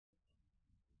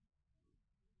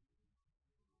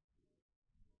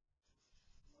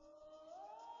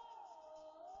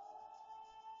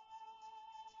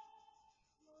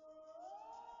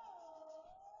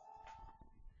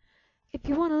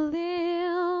you wanna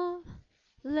live,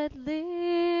 let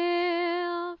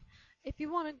live. If you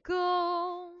wanna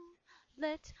go,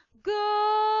 let go.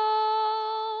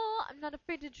 I'm not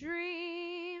afraid to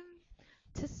dream,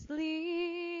 to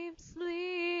sleep,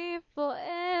 sleep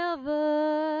forever.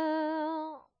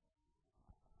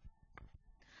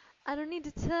 I don't need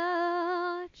to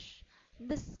touch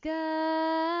the sky.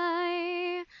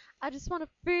 I just wanna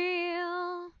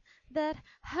feel that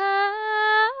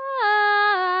high.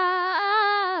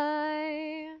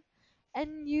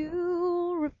 And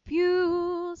you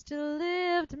refuse to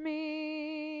lift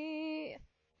me.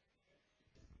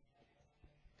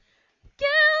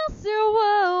 Guess it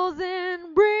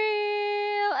wasn't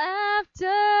real after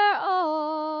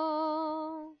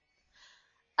all.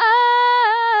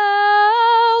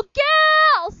 Oh,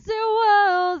 guess it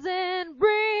wasn't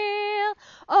real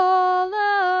all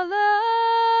along.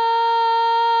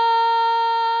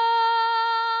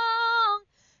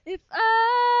 If I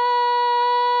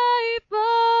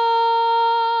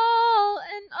fall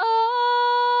and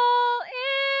all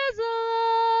is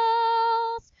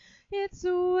lost, it's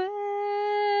where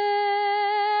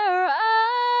I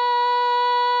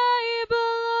belong.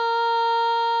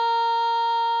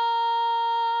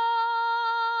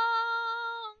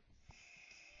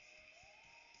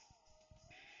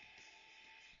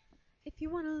 If you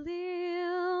wanna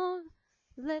live,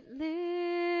 let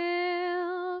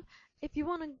live. If you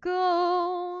wanna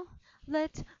go,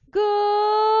 let go.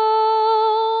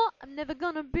 I'm never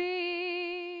gonna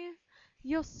be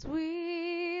your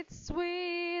sweet,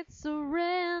 sweet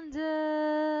surrender.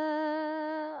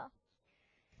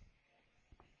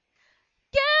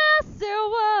 Guess it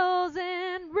was